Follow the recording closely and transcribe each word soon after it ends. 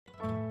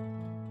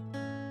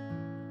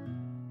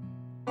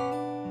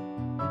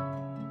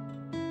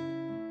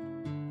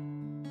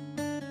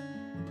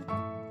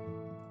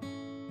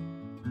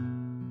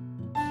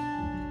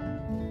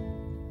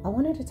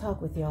wanted to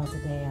talk with y'all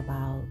today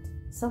about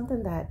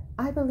something that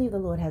I believe the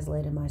Lord has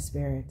laid in my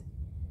spirit.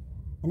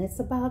 And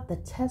it's about the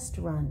test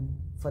run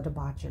for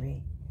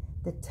debauchery.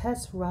 The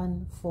test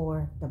run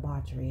for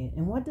debauchery.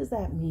 And what does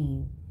that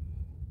mean?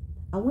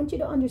 I want you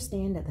to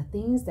understand that the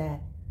things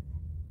that,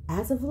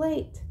 as of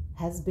late,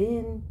 has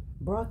been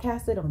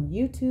broadcasted on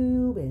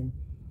YouTube and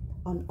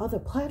on other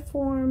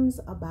platforms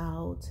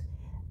about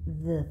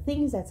the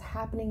things that's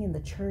happening in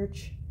the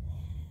church,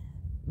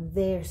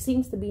 there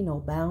seems to be no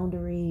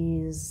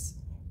boundaries.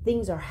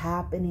 Things are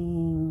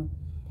happening.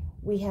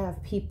 We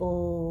have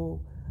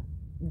people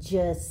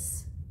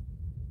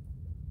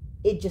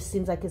it just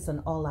seems like it's an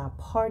all-out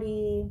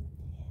party.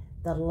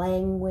 The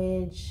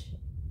language,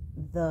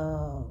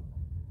 the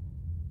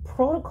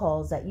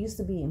protocols that used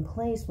to be in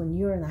place when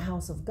you're in the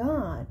house of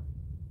God,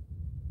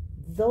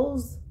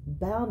 those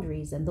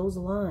boundaries and those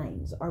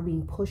lines are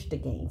being pushed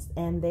against,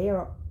 and they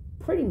are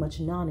pretty much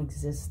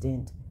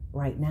non-existent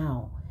right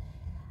now.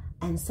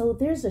 And so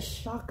there's a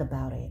shock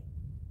about it,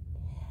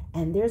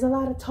 and there's a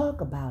lot of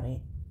talk about it,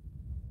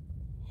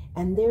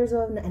 and there's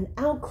an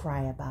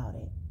outcry about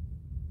it.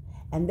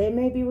 And there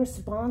may be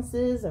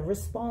responses, a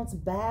response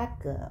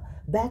back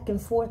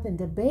and forth in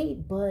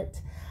debate. But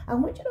I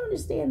want you to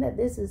understand that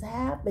this is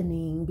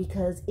happening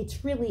because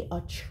it's really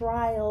a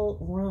trial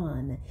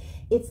run.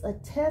 It's a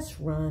test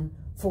run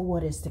for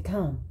what is to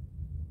come.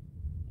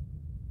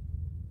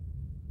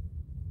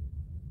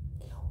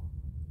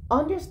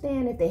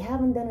 Understand, if they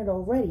haven't done it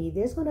already,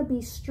 there's going to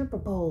be stripper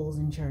poles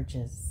in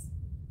churches.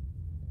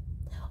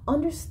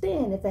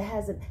 Understand, if it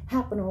hasn't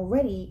happened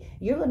already,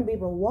 you're going to be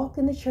able to walk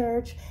in the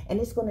church and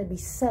it's going to be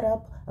set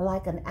up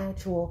like an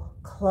actual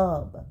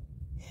club.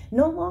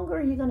 No longer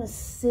are you going to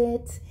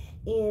sit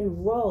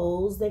in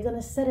rows. They're going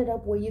to set it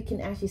up where you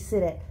can actually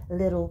sit at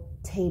little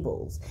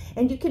tables.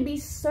 And you can be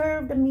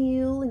served a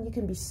meal and you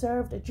can be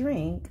served a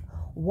drink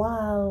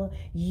while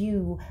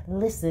you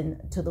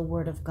listen to the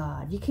word of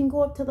God. You can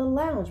go up to the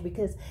lounge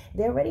because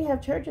they already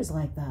have churches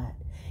like that.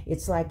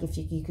 It's like if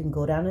you can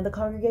go down in the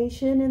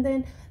congregation and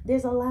then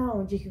there's a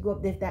lounge. You can go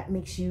up if that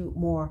makes you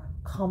more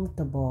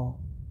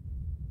comfortable.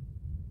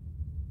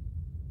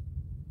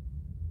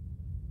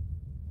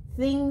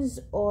 Things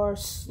are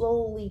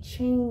slowly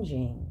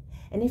changing.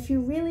 And if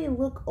you really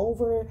look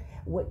over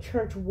what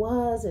church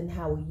was and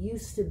how it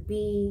used to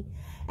be,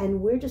 and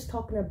we're just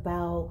talking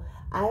about,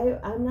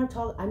 I'm not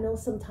talking, I know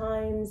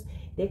sometimes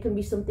there can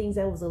be some things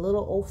that was a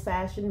little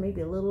old-fashioned,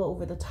 maybe a little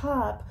over the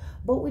top,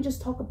 but we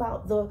just talk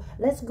about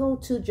let's go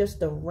to just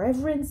the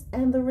reverence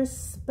and the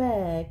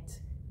respect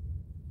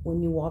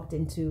when you walked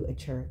into a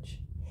church.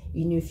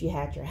 You knew if you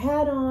had your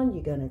hat on,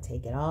 you're going to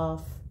take it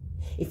off.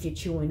 If you're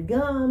chewing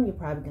gum, you're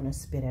probably going to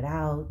spit it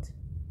out.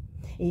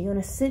 And you're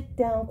going to sit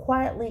down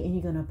quietly and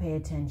you're going to pay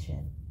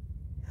attention.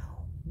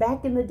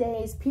 Back in the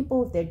days,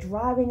 people, if they're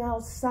driving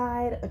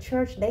outside a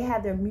church, they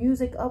have their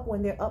music up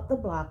when they're up the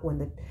block.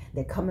 When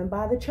they're coming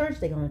by the church,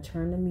 they're going to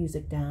turn the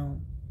music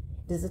down.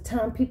 There's a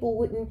time people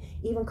wouldn't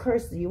even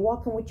curse. You're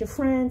walking with your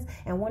friends,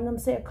 and one of them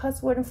say a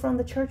cuss word in front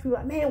of the church. We're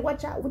like, man,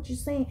 watch out what you're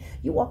saying.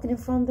 You're walking in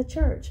front of the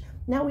church.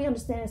 Now we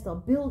understand it's a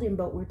building,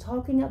 but we're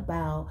talking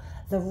about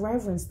the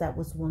reverence that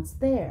was once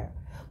there.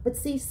 But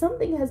see,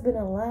 something has been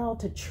allowed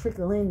to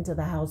trickle into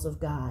the house of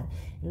God.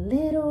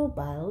 Little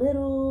by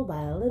little,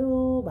 by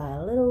little, by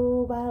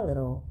little, by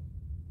little.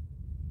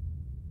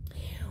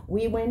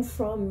 We went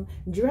from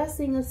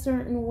dressing a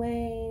certain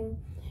way,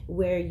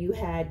 where you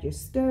had your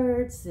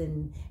skirts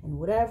and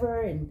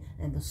whatever, and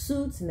the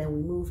suits, and then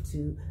we moved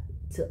to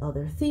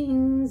other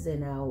things,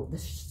 and now the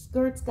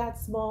skirts got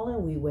smaller,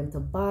 and we went to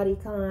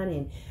bodycon,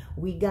 and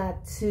we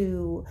got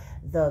to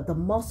the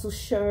muscle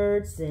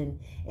shirts, and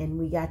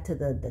we got to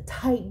the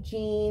tight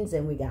jeans,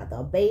 and we got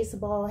the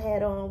baseball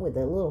hat on with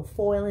a little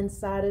foil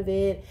inside of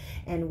it,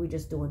 and we're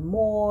just doing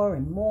more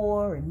and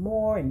more and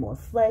more and more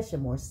flesh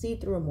and more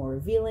see-through and more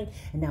revealing.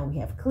 And now we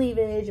have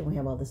cleavage, and we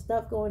have all this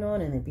stuff going on,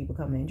 and then people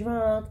coming in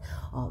drunk,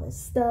 all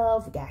this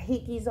stuff. We got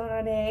hickeys on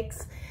our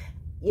necks.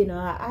 You know,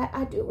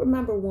 I do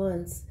remember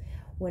once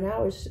when I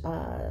was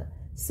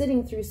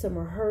sitting through some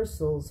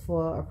rehearsals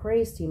for a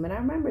praise team, and I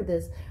remember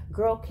this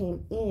girl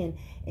came in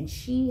and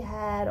she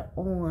had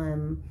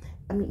on,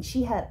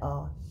 she had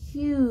a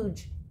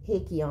huge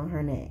hickey on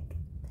her neck,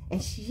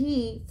 and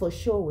she for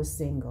sure was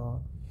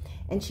single,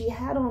 and she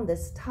had on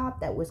this top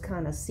that was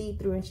kind of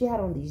see-through, and she had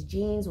on these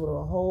jeans with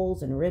little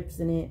holes and rips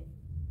in it.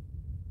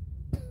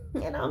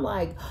 And I'm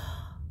like,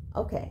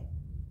 okay,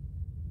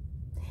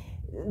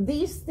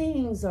 these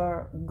things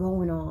are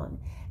going on.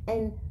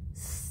 And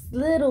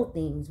little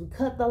things, we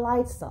cut the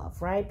lights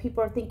off, right?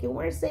 People are thinking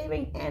we're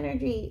saving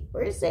energy,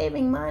 we're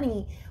saving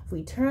money.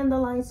 We turned the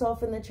lights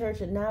off in the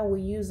church, and now we're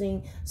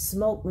using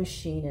smoke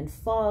machine and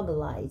fog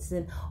lights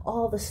and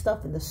all the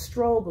stuff, and the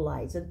strobe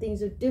lights, and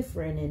things are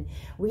different. And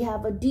we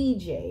have a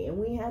DJ, and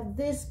we have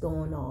this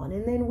going on.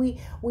 And then we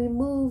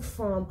move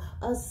from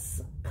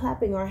us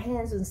clapping our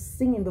hands and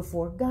singing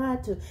before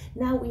God to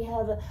now we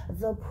have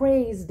the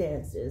praise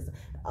dancers,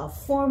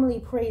 formerly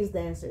praise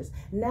dancers.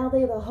 Now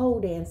they're the hoe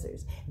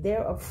dancers.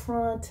 They're up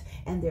front,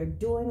 and they're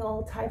doing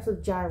all types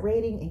of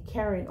gyrating and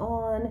carrying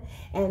on,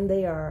 and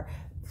they are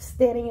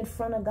standing in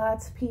front of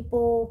God's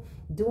people,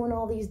 doing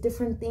all these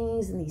different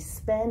things, and these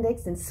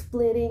spandex and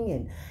splitting,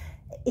 and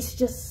it's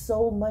just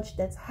so much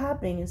that's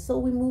happening. And so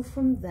we move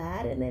from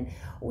that, and then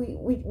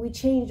we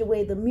change the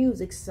way the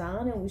music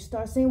sound, and we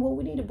start saying, well,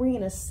 we need to bring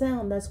in a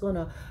sound that's going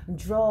to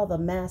draw the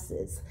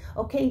masses.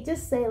 Okay,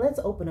 just say, let's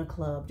open a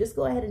club. Just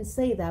go ahead and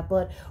say that,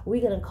 but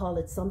we're going to call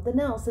it something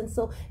else. And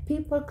so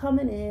people are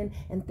coming in,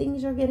 and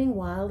things are getting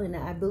wild. And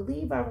I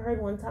believe I've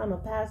heard one time a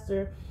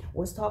pastor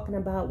was talking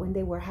about when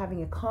they were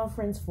having a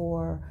conference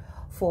for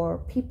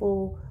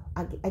people,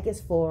 I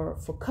guess for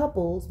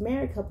couples,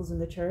 married couples in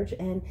the church,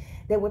 and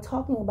they were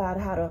talking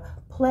about how to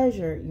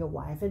pleasure your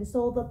wife. And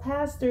so the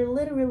pastor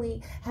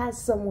literally has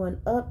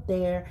someone up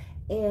there,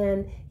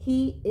 and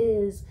he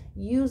is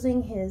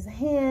using his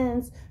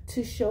hands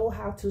to show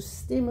how to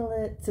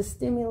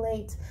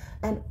stimulate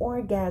an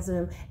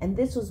orgasm. And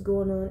this was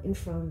going on in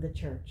front of the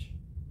church,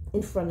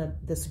 in front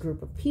of this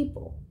group of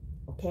people.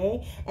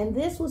 Okay, and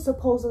this was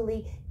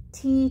supposedly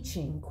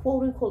teaching,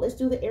 quote unquote, let's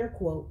do the air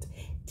quote,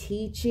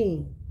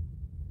 teaching.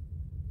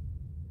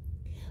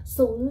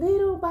 So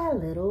little by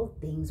little,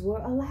 things were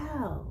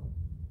allowed.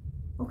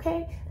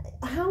 Okay,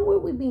 how were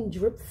we being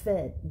drip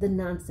fed the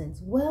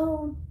nonsense?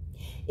 Well,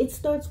 it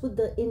starts with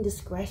the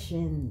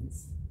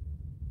indiscretions.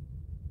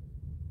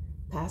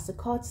 Pastor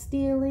caught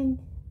stealing,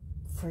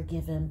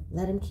 forgive him,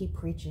 let him keep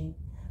preaching.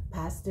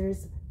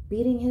 Pastor's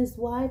beating his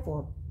wife,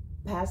 or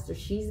pastor,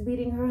 she's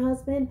beating her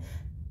husband,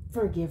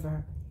 forgive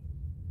her.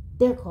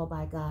 They're called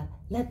by God,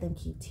 let them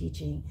keep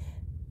teaching.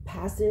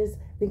 Pastor's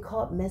been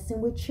caught messing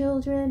with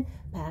children.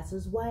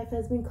 Pastor's wife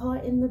has been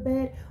caught in the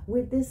bed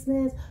with this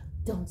mess.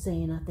 Don't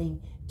say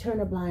nothing. Turn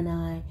a blind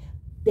eye.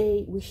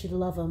 We should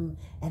love them,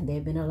 and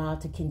they've been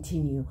allowed to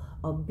continue.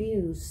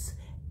 Abuse,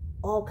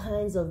 all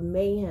kinds of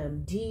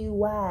mayhem,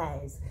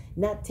 DUIs,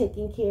 not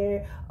taking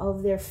care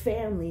of their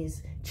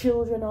families,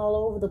 children all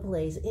over the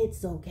place.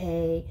 It's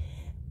okay.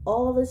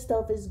 All this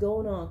stuff is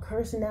going on,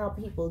 cursing out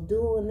people,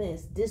 doing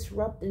this,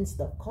 disrupting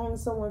stuff, calling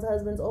someone's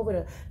husbands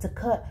over to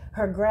cut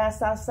her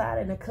grass outside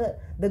and to cut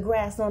the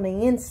grass on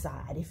the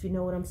inside, if you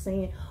know what I'm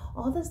saying.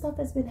 All this stuff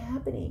has been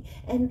happening,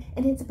 and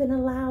it's been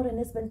allowed, and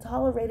it's been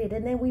tolerated.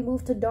 And then we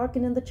move to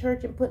darkening the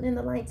church and putting in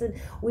the lights, and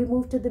we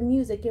move to the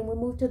music, and we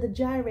move to the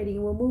gyrating,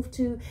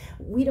 and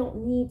we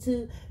don't need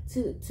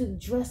to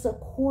dress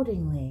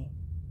accordingly.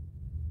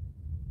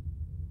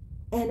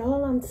 And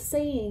all I'm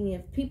saying,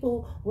 if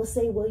people will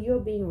say, well, you're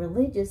being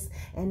religious,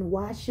 and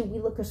why should we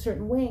look a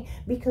certain way?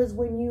 Because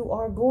when you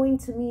are going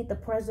to meet the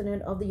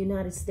President of the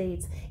United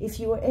States,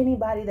 if you are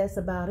anybody that's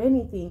about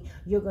anything,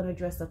 you're going to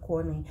dress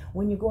accordingly.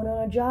 When you're going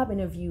on a job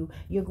interview,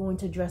 you're going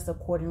to dress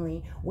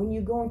accordingly. When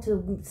you're going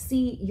to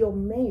see your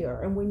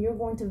mayor, and when you're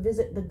going to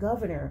visit the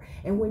governor,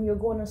 and when you're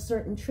going on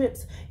certain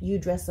trips, you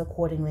dress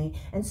accordingly.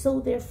 And so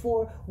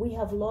therefore, we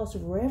have lost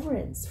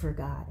reverence for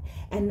God.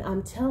 And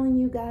I'm telling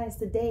you guys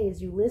today,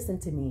 as you listen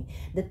to me,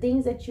 the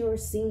things that you're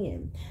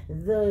seeing,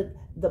 the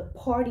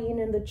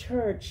partying in the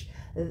church,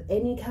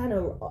 any kind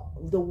of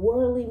the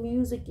worldly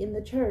music in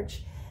the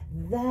church,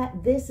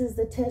 that this is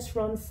the test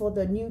run for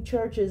the new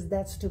churches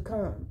that's to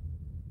come.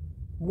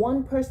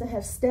 One person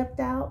has stepped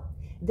out,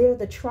 they're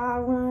the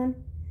trial run,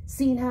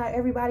 seeing how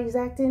everybody's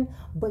acting,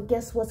 but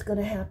guess what's going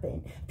to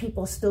happen?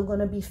 People are still going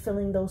to be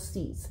filling those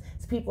seats.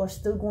 People are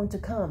still going to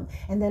come,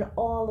 and then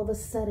all of a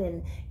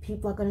sudden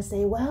people are going to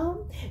say,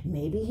 well,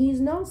 maybe he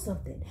knows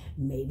something,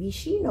 maybe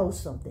she knows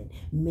something,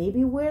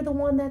 maybe we're the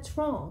one that's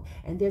wrong.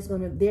 And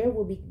there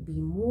will be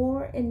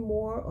more and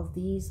more of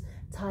these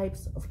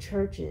types of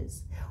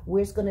churches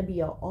where it's going to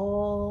be an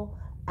all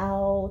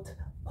out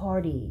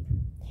party.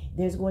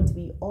 There's going to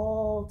be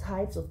all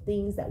types of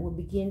things that will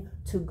begin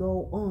to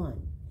go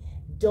on.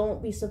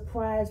 Don't be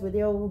surprised where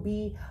there will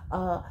be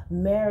a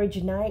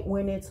marriage night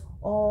when it's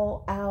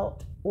all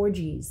out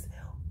orgies,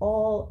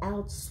 all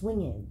out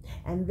swinging.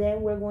 And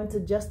then we're going to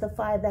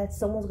justify that.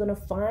 Someone's going to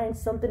find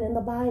something in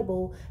the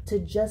Bible to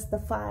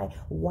justify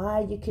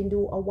why you can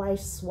do a wife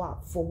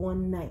swap for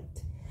one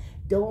night.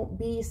 Don't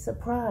be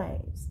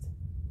surprised.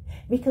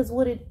 Because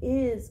what it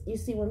is, you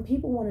see, when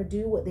people want to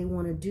do what they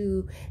want to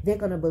do, they're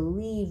going to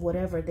believe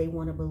whatever they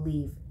want to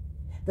believe.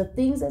 The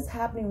things that's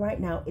happening right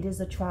now, it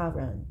is a trial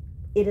run.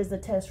 It is a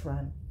test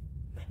run.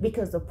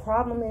 Because the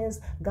problem is,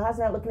 God's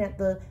not looking at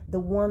the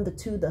one, the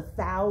two, the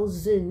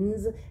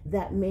thousands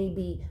that may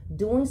be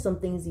doing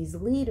some things, these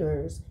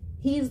leaders.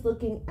 He's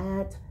looking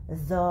at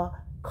the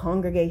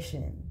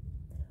congregation.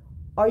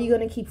 Are you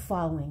going to keep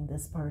following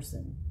this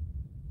person?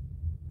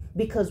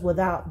 Because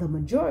without the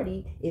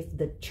majority, if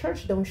the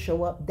church don't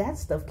show up, that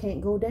stuff can't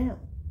go down.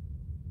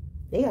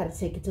 They got to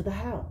take it to the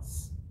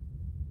house.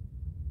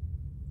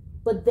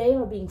 but they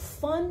are being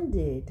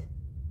funded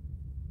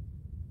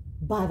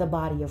by the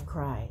body of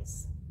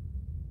Christ.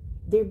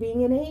 They're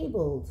being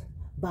enabled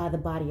by the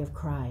body of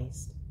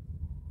Christ.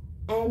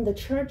 And the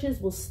churches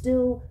will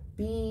still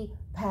be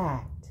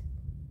packed.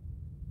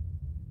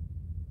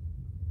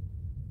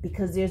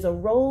 Because there's a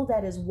road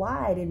that is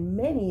wide and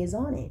many is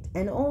on it.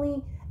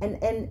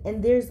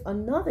 And there's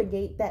another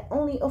gate that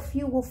only a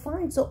few will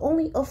find. So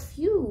only a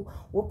few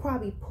will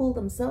probably pull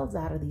themselves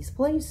out of these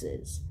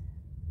places.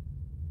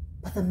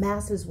 But the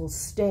masses will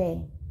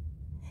stay.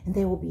 And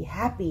they will be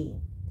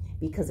happy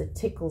because it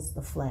tickles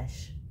the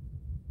flesh.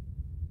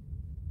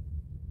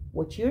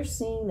 What you're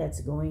seeing that's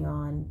going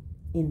on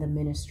in the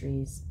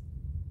ministries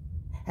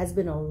has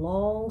been a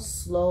long,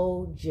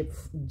 slow drip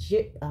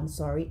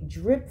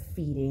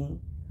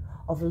feeding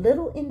of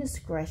little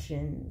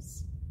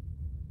indiscretions,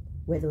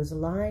 whether it was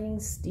lying,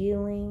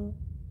 stealing,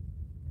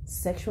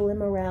 sexual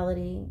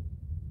immorality.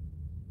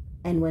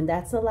 And when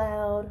that's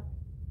allowed,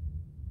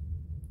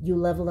 you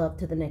level up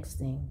to the next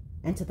thing,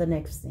 and to the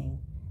next thing,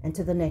 and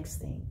to the next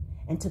thing,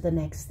 and to the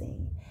next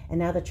thing. And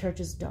now the church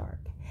is dark.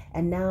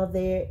 And now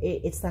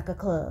it's like a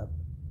club.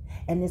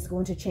 And it's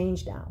going to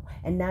change now.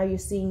 And now you're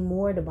seeing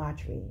more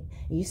debauchery.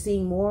 You're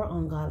seeing more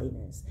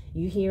ungodliness.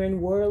 You're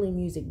hearing worldly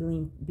music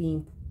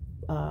being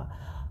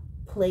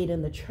played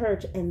in the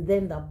church, and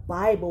then the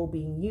Bible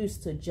being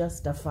used to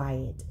justify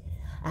it.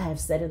 I have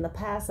said in the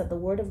past that the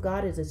word of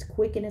God is as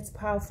quick and it's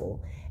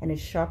powerful, and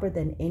it's sharper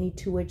than any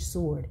two-edged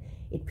sword.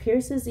 It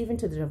pierces even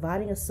to the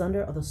dividing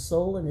asunder of the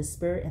soul and the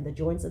spirit and the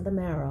joints and the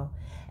marrow,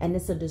 and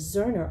it's a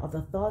discerner of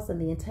the thoughts and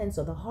the intents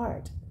of the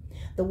heart.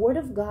 The word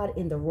of God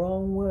in the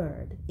wrong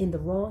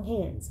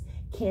hands,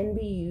 can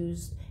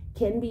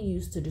be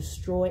used to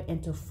destroy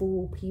and to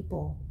fool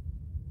people.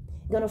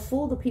 It's going to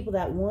fool the people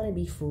that want to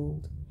be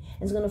fooled.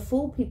 It's going to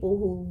fool people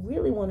who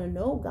really want to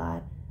know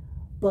God,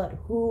 but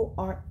who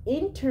are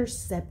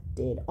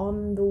intercepted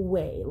on the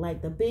way,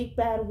 like the big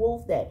bad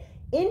wolf that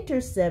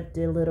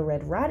intercepted Little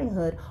Red Riding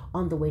Hood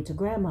on the way to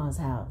Grandma's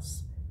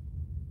house.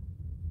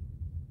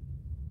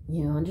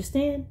 You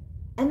understand?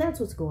 And that's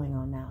what's going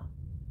on now.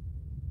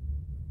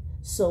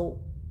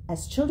 So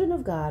as children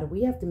of God,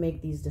 we have to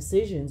make these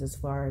decisions as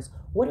far as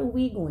what are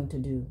we going to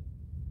do?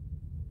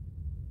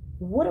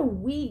 What are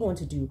we going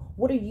to do?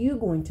 What are you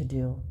going to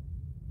do?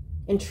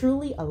 And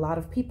truly, a lot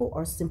of people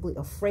are simply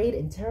afraid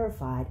and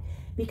terrified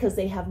because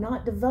they have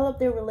not developed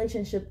their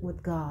relationship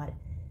with God.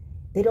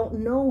 They don't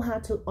know how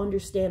to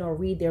understand or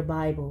read their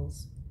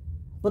Bibles.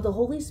 But the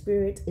Holy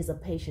Spirit is a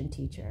patient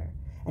teacher,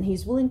 and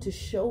he's willing to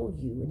show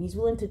you, and he's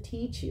willing to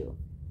teach you.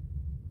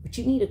 But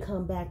you need to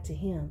come back to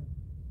him.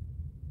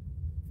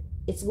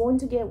 It's going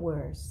to get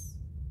worse.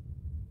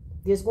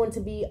 There's going to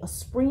be a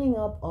springing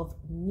up of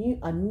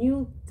a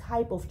new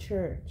type of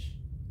church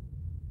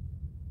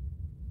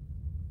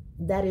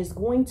that is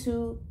going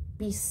to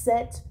be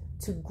set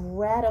to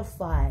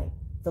gratify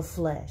the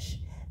flesh,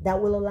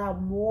 that will allow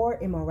more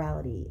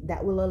immorality,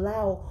 that will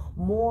allow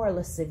more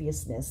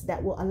lasciviousness,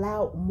 that will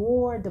allow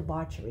more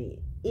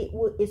debauchery.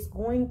 It's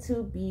going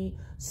to be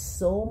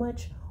so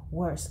much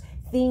worse.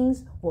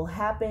 Things will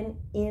happen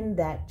in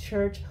that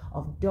church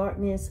of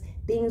darkness.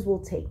 Things will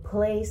take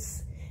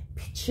place.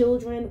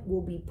 Children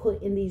will be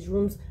put in these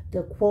rooms,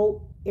 the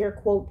quote, air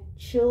quote,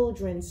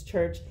 children's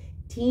church,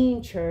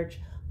 teen church,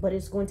 but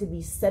it's going to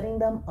be setting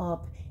them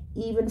up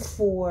even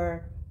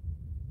for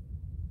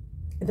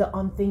the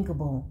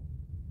unthinkable.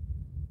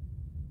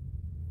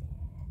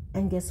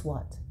 And guess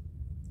what?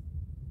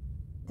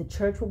 The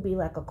church will be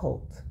like a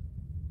cult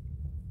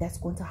that's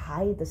going to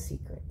hide the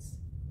secrets,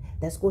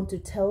 that's going to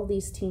tell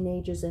these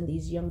teenagers and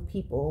these young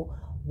people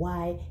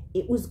why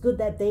it was good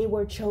that they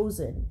were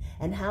chosen,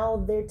 and how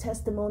their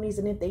testimonies,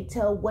 and if they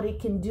tell what it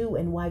can do,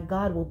 and why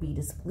God will be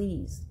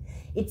displeased.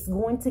 They're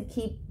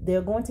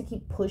going to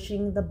keep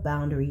pushing the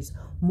boundaries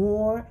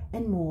more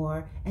and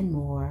more and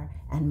more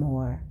and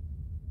more.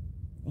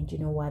 And you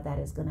know why that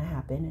is going to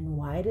happen and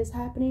why it is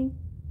happening?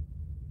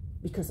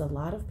 Because a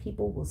lot of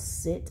people will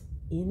sit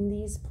in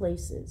these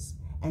places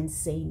and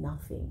say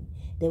nothing.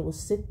 They will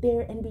sit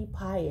there and be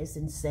pious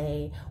and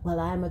say, well,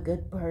 I'm a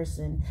good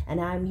person and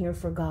I'm here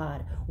for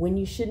God, when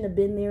you shouldn't have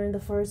been there in the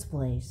first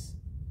place.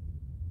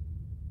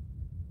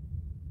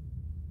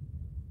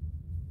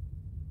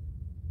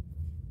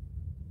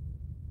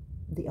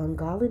 The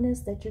ungodliness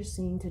that you're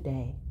seeing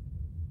today,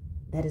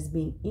 that is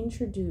being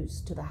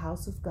introduced to the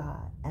house of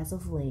God as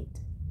of late,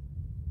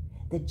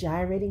 the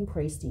gyrating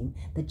praise team,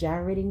 the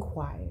gyrating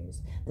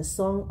choirs, the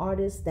song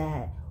artists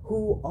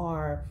who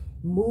are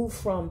moved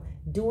from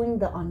doing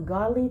the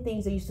ungodly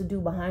things they used to do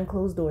behind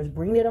closed doors,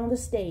 bring it on the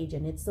stage,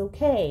 and it's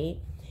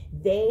okay.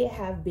 They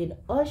have been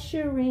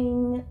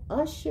ushering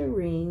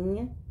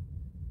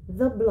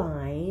the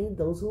blind,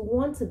 those who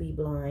want to be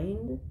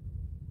blind,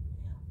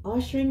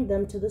 ushering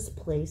them to this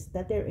place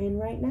that they're in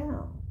right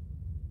now,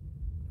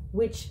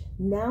 which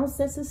now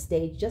sets a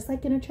stage, just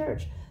like in a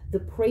church. The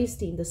praise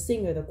team, the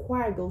singer, the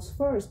choir goes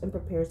first and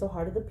prepares the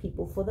heart of the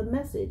people for the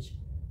message,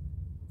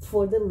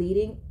 for the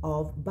leading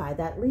of by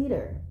that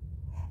leader.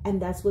 And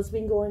that's what's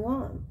been going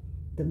on.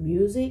 The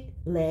music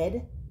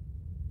led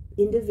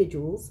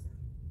individuals.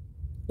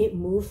 It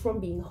moved from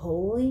being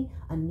holy,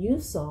 a new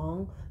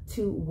song,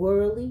 to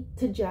whirly,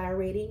 to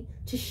gyrating,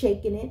 to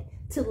shaking it,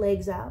 to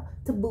legs out,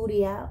 to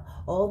booty out,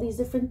 all these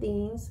different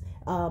things,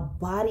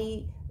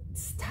 body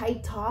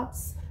tight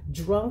tops,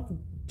 drunk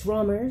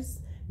drummers,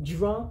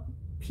 drunk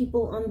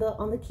people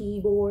on the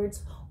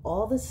keyboards,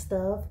 all the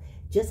stuff.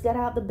 Just got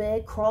out the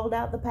bed, crawled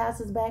out the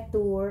pastor's back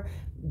door,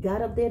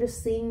 got up there to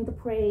sing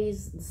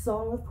the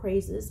song of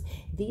praises.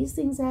 These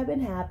things have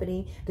been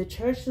happening. The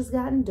church has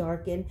gotten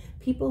darkened.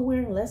 People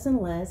wearing less and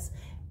less.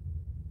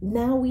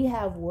 Now we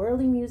have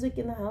worldly music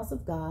in the house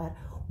of God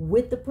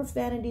with the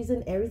profanities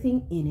and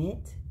everything in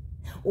it.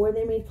 Or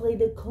they may play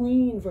the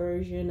clean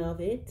version of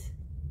it.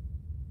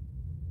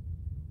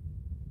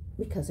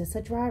 Because it's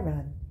a dry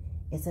run.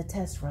 It's a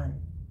test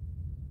run.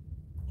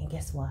 And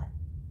guess what?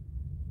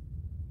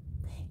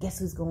 Guess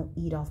who's going to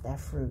eat off that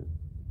fruit?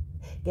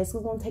 Guess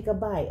who's going to take a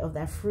bite of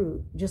that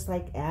fruit, just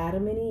like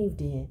Adam and Eve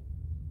did?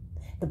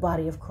 The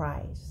body of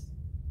Christ.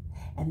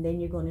 And then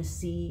you're going to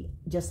see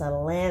just a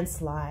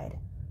landslide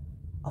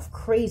of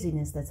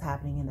craziness that's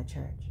happening in the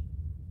church.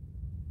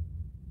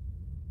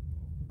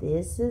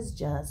 This is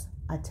just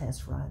a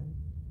test run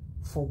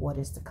for what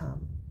is to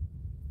come.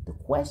 The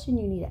question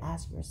you need to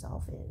ask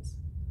yourself is,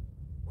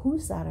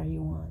 whose side are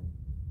you on?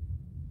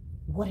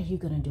 What are you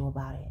going to do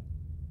about it?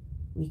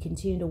 We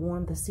continue to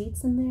warm the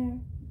seats in there?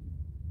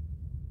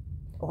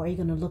 Or are you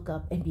going to look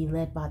up and be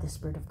led by the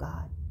Spirit of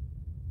God?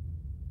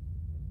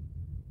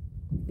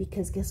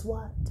 Because guess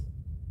what?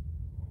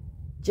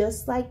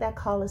 Just like that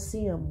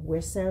Colosseum where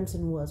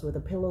Samson was, where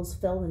the pillows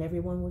fell and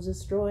everyone was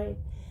destroyed,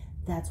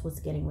 that's what's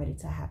getting ready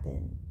to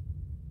happen.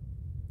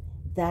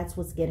 That's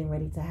what's getting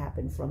ready to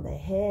happen from the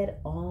head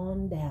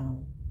on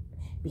down.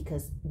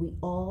 Because we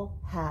all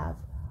have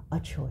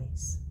a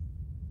choice.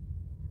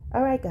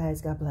 All right,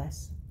 guys, God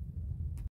bless.